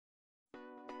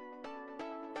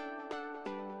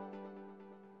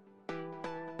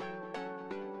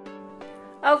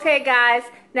Okay guys,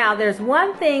 now there's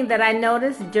one thing that I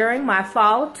noticed during my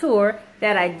fall tour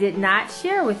that I did not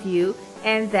share with you,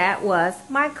 and that was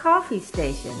my coffee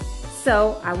station.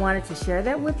 So I wanted to share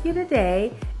that with you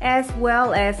today, as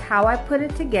well as how I put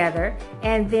it together,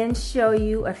 and then show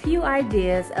you a few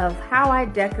ideas of how I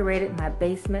decorated my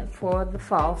basement for the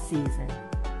fall season.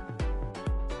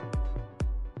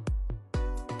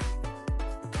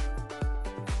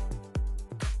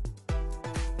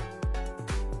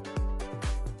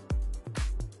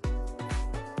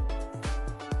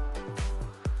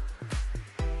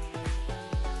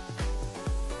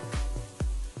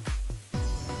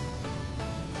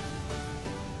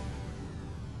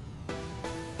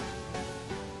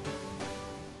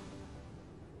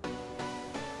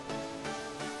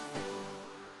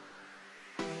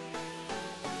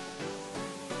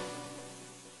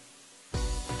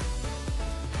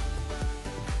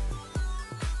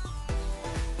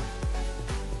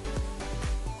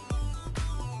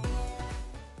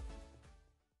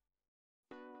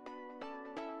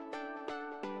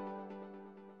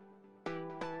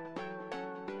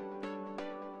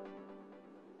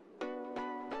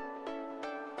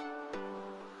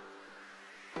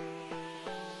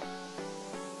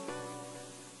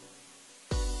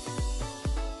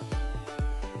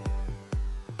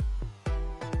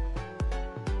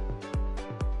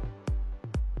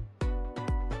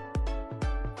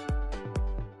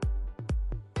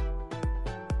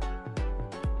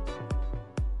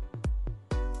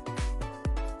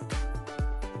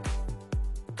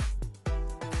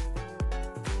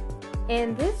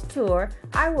 In this tour,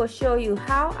 I will show you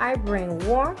how I bring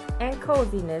warmth and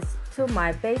coziness to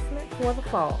my basement for the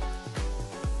fall.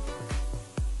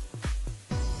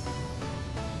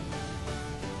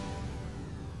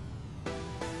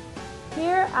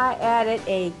 Here I added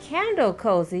a candle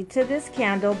cozy to this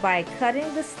candle by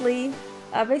cutting the sleeve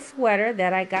of a sweater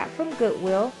that I got from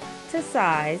Goodwill to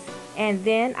size, and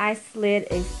then I slid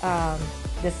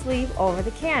the sleeve over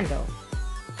the candle.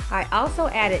 I also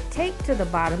added tape to the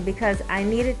bottom because I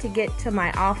needed to get to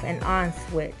my off and on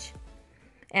switch,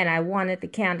 and I wanted the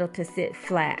candle to sit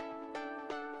flat.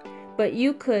 But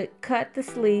you could cut the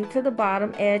sleeve to the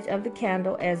bottom edge of the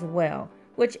candle as well,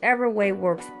 whichever way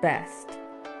works best.